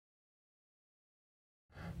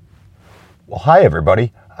Well, hi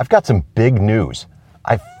everybody. I've got some big news.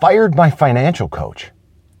 I fired my financial coach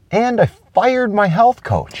and I fired my health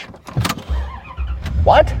coach.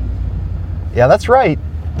 What? Yeah, that's right.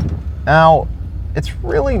 Now, it's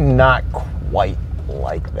really not quite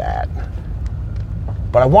like that.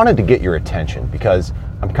 But I wanted to get your attention because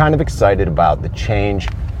I'm kind of excited about the change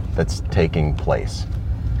that's taking place.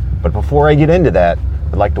 But before I get into that,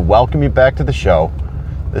 I'd like to welcome you back to the show.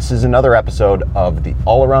 This is another episode of the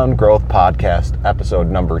All Around Growth Podcast, episode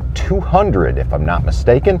number 200, if I'm not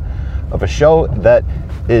mistaken, of a show that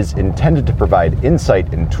is intended to provide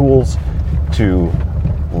insight and tools to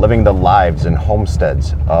living the lives and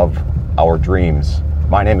homesteads of our dreams.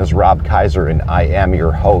 My name is Rob Kaiser and I am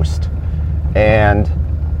your host. And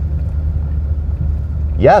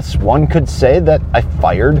yes, one could say that I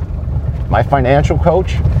fired my financial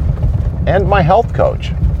coach and my health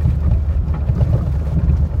coach.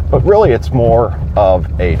 But really, it's more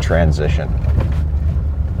of a transition.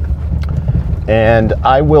 And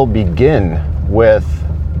I will begin with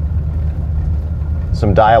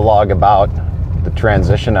some dialogue about the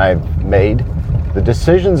transition I've made, the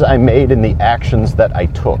decisions I made, and the actions that I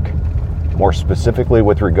took, more specifically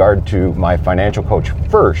with regard to my financial coach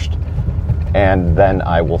first, and then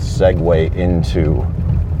I will segue into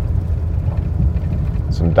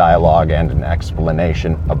some dialogue and an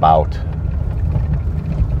explanation about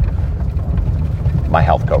my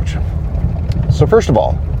health coach. So first of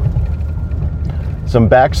all, some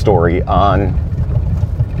backstory on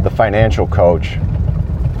the financial coach.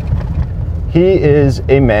 He is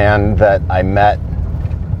a man that I met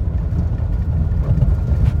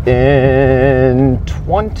in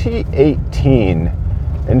 2018.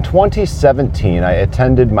 In 2017, I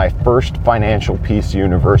attended my first Financial Peace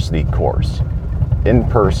University course in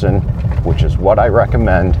person, which is what I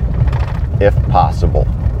recommend if possible.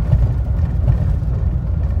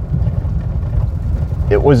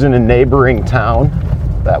 It was in a neighboring town.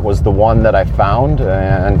 That was the one that I found,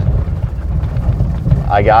 and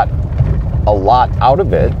I got a lot out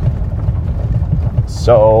of it.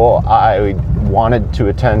 So I wanted to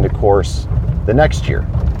attend a course the next year,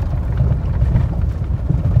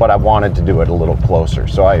 but I wanted to do it a little closer.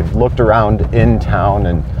 So I looked around in town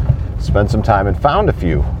and spent some time and found a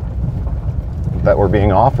few that were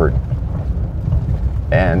being offered.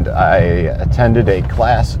 And I attended a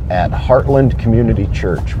class at Heartland Community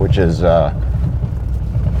Church, which is, whoa,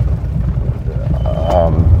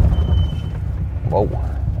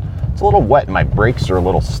 it's a little wet. My brakes are a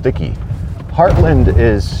little sticky. Heartland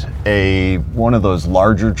is one of those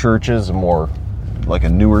larger churches, more like a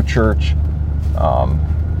newer church,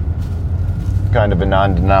 kind of a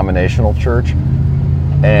non-denominational church,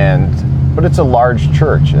 but it's a large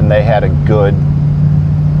church, and they had a good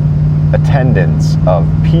attendance of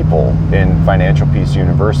people in Financial Peace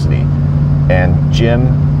University. And Jim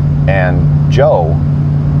and Joe,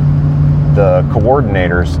 the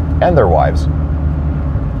coordinators, and their wives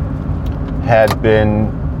had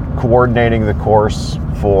been coordinating the course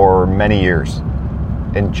for many years.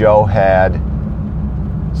 And Joe had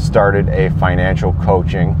started a financial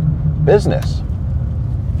coaching business.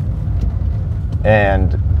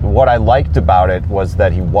 And what I liked about it was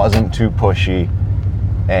that he wasn't too pushy,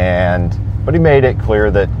 but he made it clear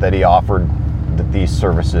that he offered these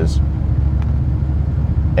services.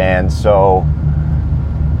 And so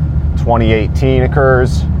 2018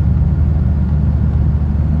 occurs.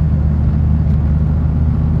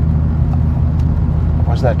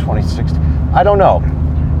 Was that 2016? I don't know.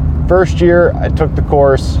 First year, I took the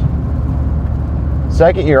course.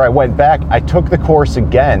 Second year, I went back. I took the course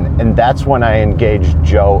again, and that's when I engaged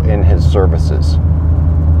Joe in his services.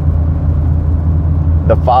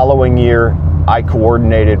 The following year, I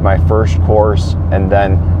coordinated my first course, and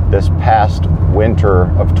then this past winter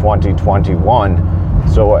of 2021,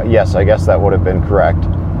 so yes, I guess that would have been correct.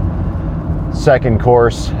 Second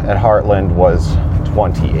course at Heartland was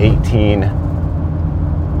 2018.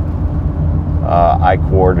 I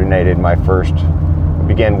coordinated my first,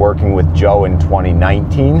 began working with Joe in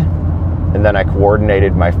 2019, and then I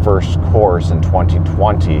coordinated my first course in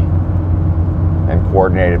 2020, and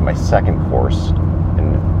coordinated my second course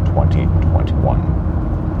in 2021.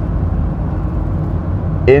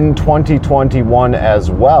 In 2021 as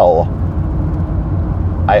well,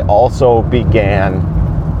 I also began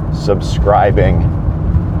subscribing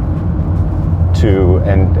to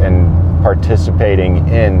and participating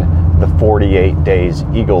in the 48 Days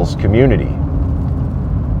Eagles community,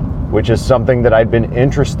 which is something that I'd been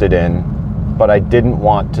interested in, but I didn't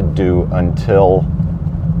want to do until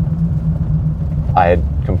I had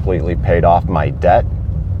completely paid off my debt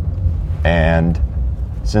and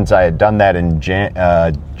since I had done that in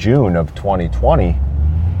June of 2020,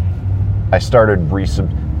 I started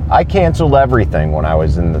I canceled everything when I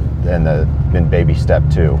was in baby step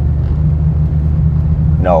 2.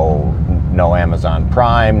 No Amazon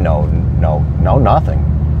Prime, no nothing.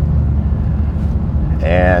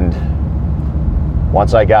 And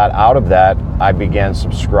once I got out of that, I began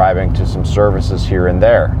subscribing to some services here and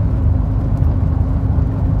there.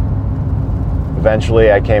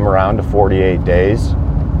 Eventually, I came around to 48 days,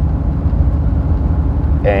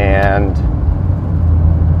 and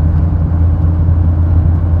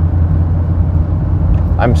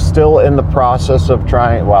I'm still in the process of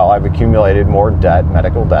trying. Well, I've accumulated more debt,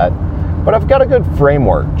 medical debt, but I've got a good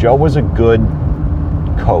framework. Joe was a good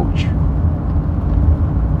coach.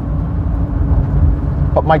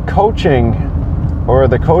 But my coaching, or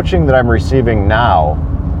the coaching that I'm receiving now,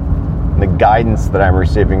 the guidance that I'm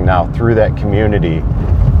receiving now through that community,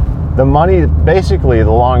 the money, basically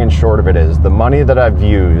the long and short of it is, the money that I've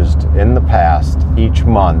used in the past each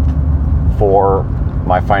month for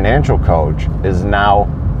my financial coach is now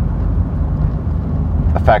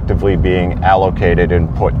effectively being allocated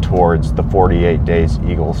and put towards the 48 Days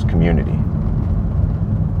Eagles community.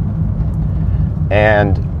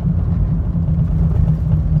 And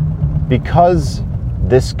because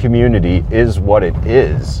this community is what it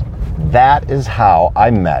is, that is how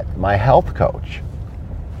I met my health coach.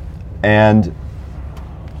 And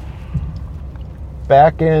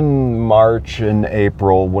back in March and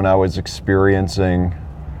April, when I was experiencing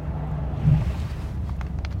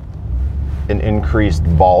an increased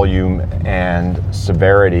volume and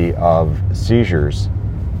severity of seizures,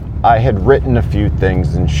 I had written a few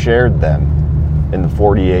things and shared them in the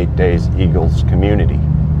 48 Days Eagles community.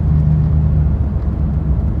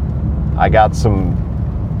 I got some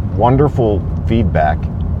wonderful feedback,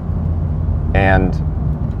 and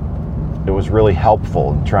it was really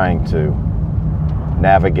helpful in trying to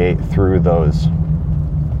navigate through those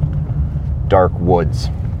dark woods.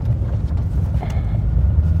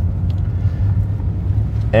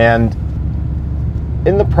 And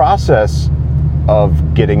in the process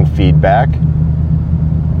of getting feedback,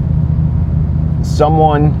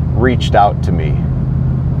 someone reached out to me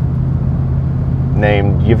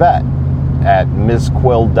named Yvette at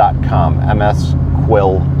msquill.com, msquill.com,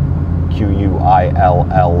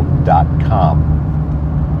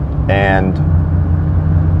 and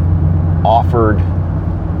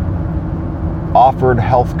offered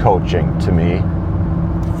health coaching to me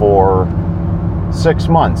for 6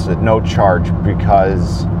 months at no charge,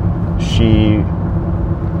 because she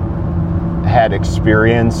had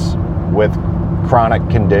experience with chronic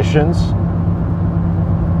conditions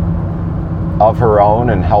of her own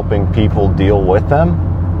and helping people deal with them.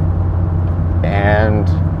 And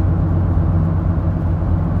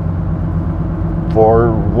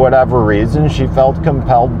for whatever reason, she felt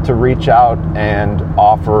compelled to reach out and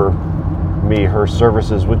offer me her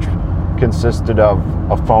services, which consisted of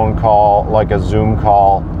a phone call, like a Zoom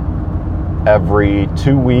call, every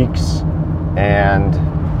 2 weeks, and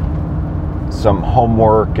some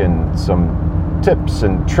homework and some tips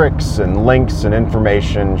and tricks and links and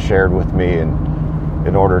information shared with me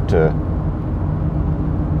in order to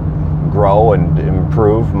grow and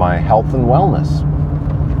improve my health and wellness.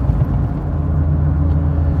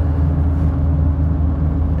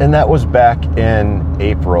 And that was back in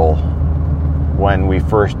April when we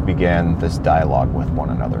first began this dialogue with one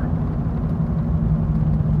another.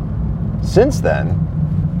 Since then,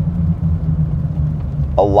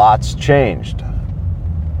 a lot's changed.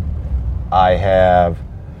 I have,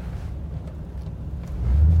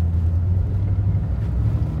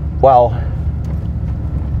 well,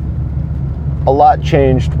 a lot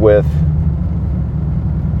changed with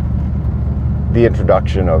the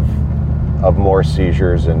introduction of more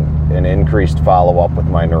seizures and increased follow-up with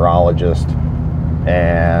my neurologist,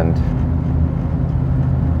 and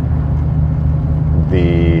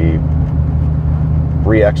the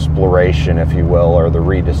re-exploration, if you will, or the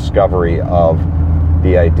rediscovery of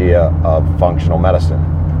the idea of functional medicine.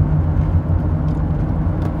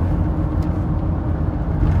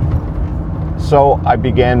 So I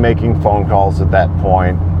began making phone calls at that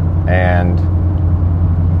point, and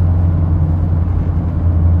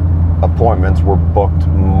appointments were booked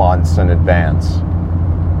months in advance.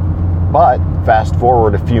 But fast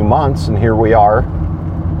forward a few months, and here we are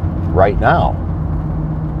right now.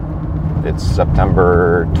 It's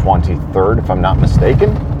September 23rd, if I'm not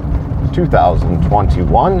mistaken,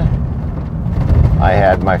 2021. I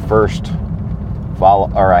had my first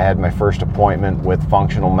appointment with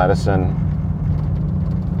functional medicine,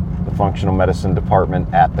 the functional medicine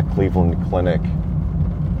department at the Cleveland Clinic,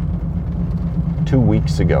 2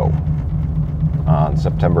 weeks ago on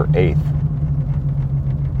September 8th.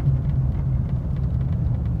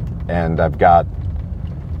 And I've got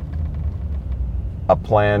a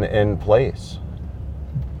plan in place.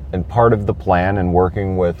 And part of the plan in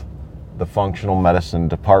working with the functional medicine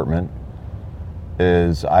department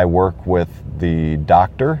is I work with the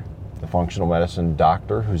doctor, the functional medicine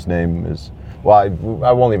doctor, whose name is, well,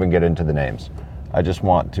 I won't even get into the names. I just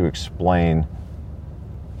want to explain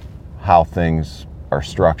how things are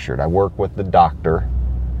structured. I work with the doctor,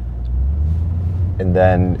 and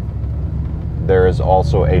then there is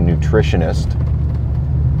also a nutritionist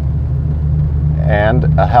and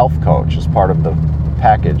a health coach as part of the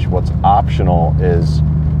package. What's optional is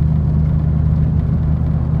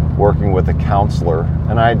working with a counselor,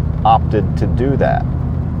 and I opted to do that.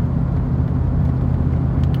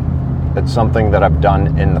 It's something that I've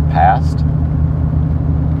done in the past.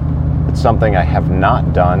 It's something I have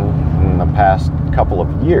not done in the past couple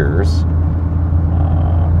of years.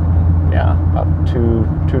 About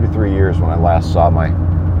 2 to 3 years when I last saw my a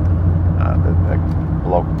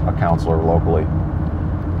counselor locally,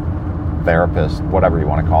 therapist, whatever you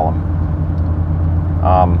want to call him.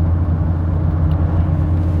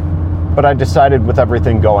 But I decided with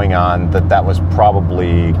everything going on that was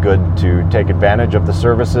probably good to take advantage of the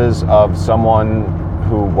services of someone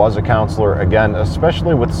who was a counselor, again,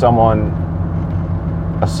 especially with someone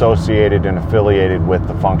associated and affiliated with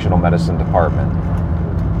the functional medicine department,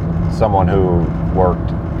 someone who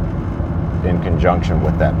worked in conjunction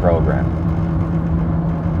with that program.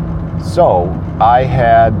 So I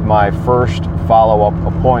had my first follow-up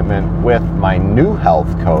appointment with my new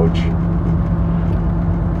health coach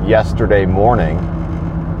yesterday morning,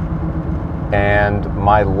 and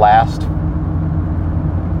my last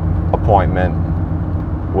appointment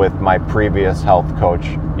with my previous health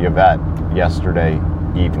coach, Yvette, yesterday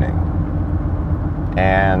evening.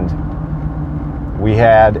 And we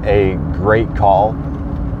had a great call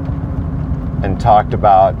and talked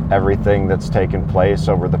about everything that's taken place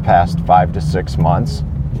over the past 5 to 6 months.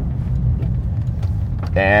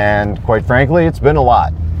 And quite frankly, it's been a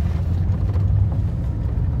lot.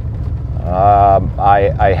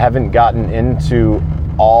 I haven't gotten into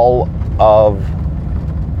all of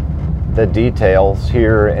the details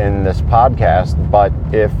here in this podcast, but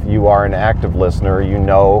if you are an active listener, you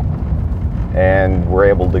know, and we're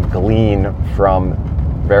able to glean from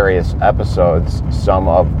various episodes some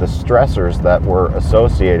of the stressors that were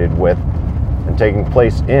associated with and taking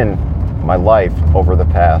place in my life over the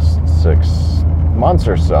past 6 months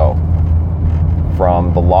or so,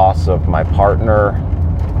 from the loss of my partner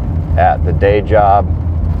at the day job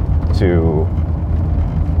to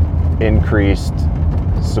increased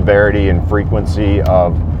severity and frequency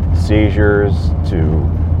of seizures to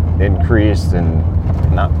increased and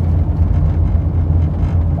not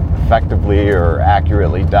effectively or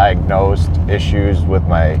accurately diagnosed issues with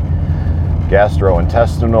my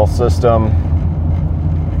gastrointestinal system,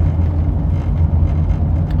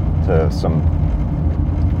 to some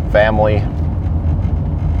family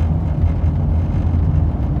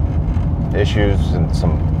issues and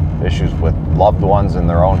some issues with loved ones and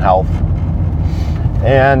their own health.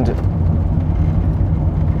 And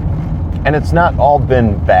it's not all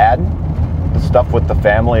been bad. The stuff with the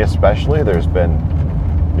family especially, there's been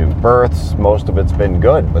new births, most of it's been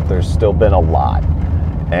good, but there's still been a lot.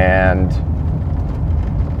 And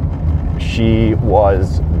she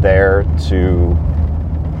was there to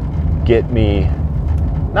get me,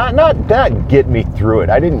 not get me through it.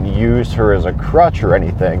 I didn't use her as a crutch or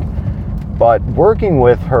anything, but working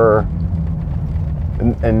with her,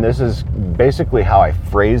 and this is basically how I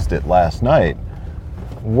phrased it last night,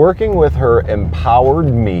 working with her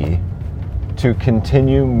empowered me to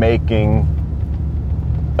continue making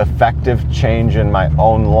effective change in my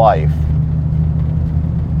own life,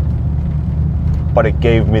 but it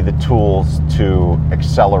gave me the tools to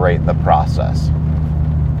accelerate the process.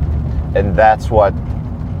 And that's what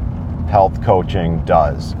health coaching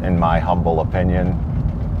does, in my humble opinion,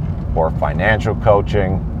 or financial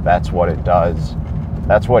coaching. That's what it does.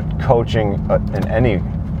 That's what coaching in any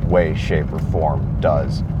way, shape, or form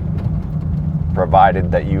does,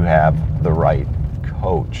 provided that you have the right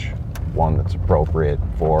coach, one that's appropriate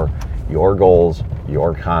for your goals,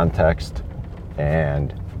 your context,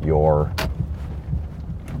 and your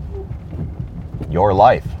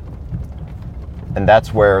life. And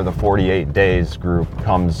that's where the 48 Days group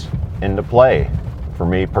comes into play for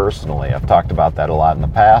me personally. I've talked about that a lot in the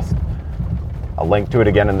past. I'll link to it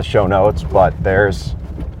again in the show notes, but there's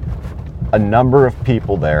a number of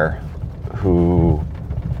people there who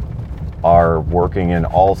are working in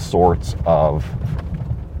all sorts of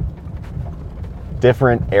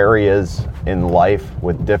different areas in life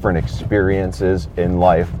with different experiences in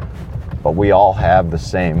life, but we all have the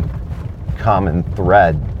same common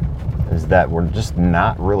thread, is that we're just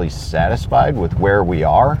not really satisfied with where we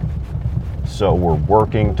are. So we're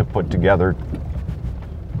working to put together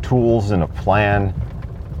tools and a plan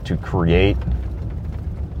to create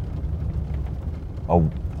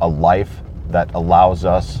a life that allows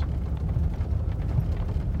us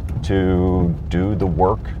to do the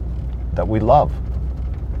work that we love.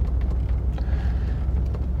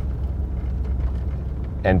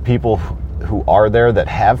 And people who are there that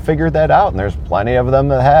have figured that out, and there's plenty of them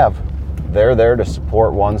that have, they're there to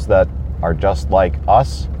support ones that are just like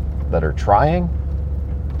us, that are trying,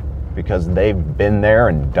 because they've been there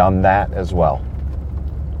and done that as well.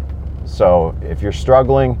 So if you're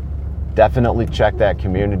struggling, definitely check that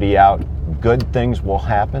community out. Good things will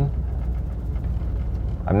happen.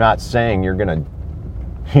 I'm not saying you're going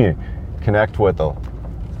to connect with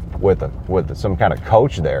some kind of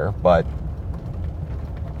coach there, but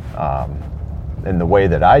in the way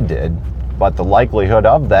that I did, but the likelihood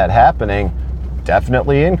of that happening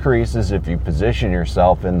definitely increases if you position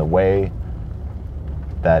yourself in the way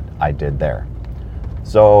that I did there.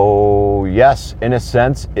 So yes, in a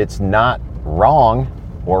sense, it's not wrong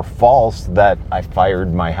or false that I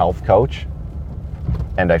fired my health coach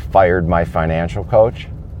and I fired my financial coach,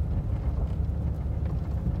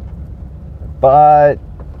 but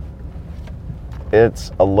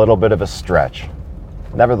it's a little bit of a stretch.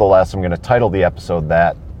 Nevertheless, I'm going to title the episode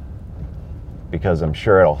that, because I'm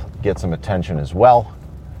sure it'll get some attention as well,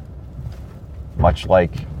 much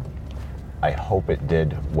like I hope it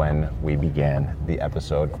did when we began the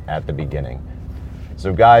episode at the beginning.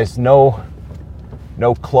 So guys, no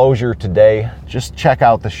closure today. Just check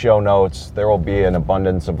out the show notes. There will be an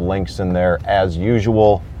abundance of links in there as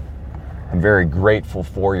usual. I'm very grateful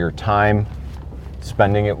for your time,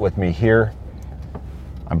 spending it with me here.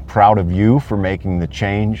 I'm proud of you for making the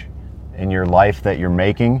change in your life that you're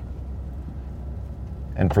making.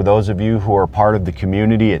 And for those of you who are part of the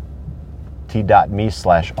community at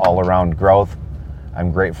t.me/allaroundgrowth,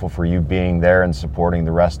 I'm grateful for you being there and supporting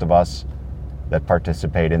the rest of us that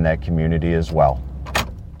participate in that community as well.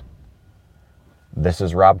 This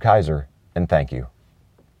is Rob Kaiser, and thank you.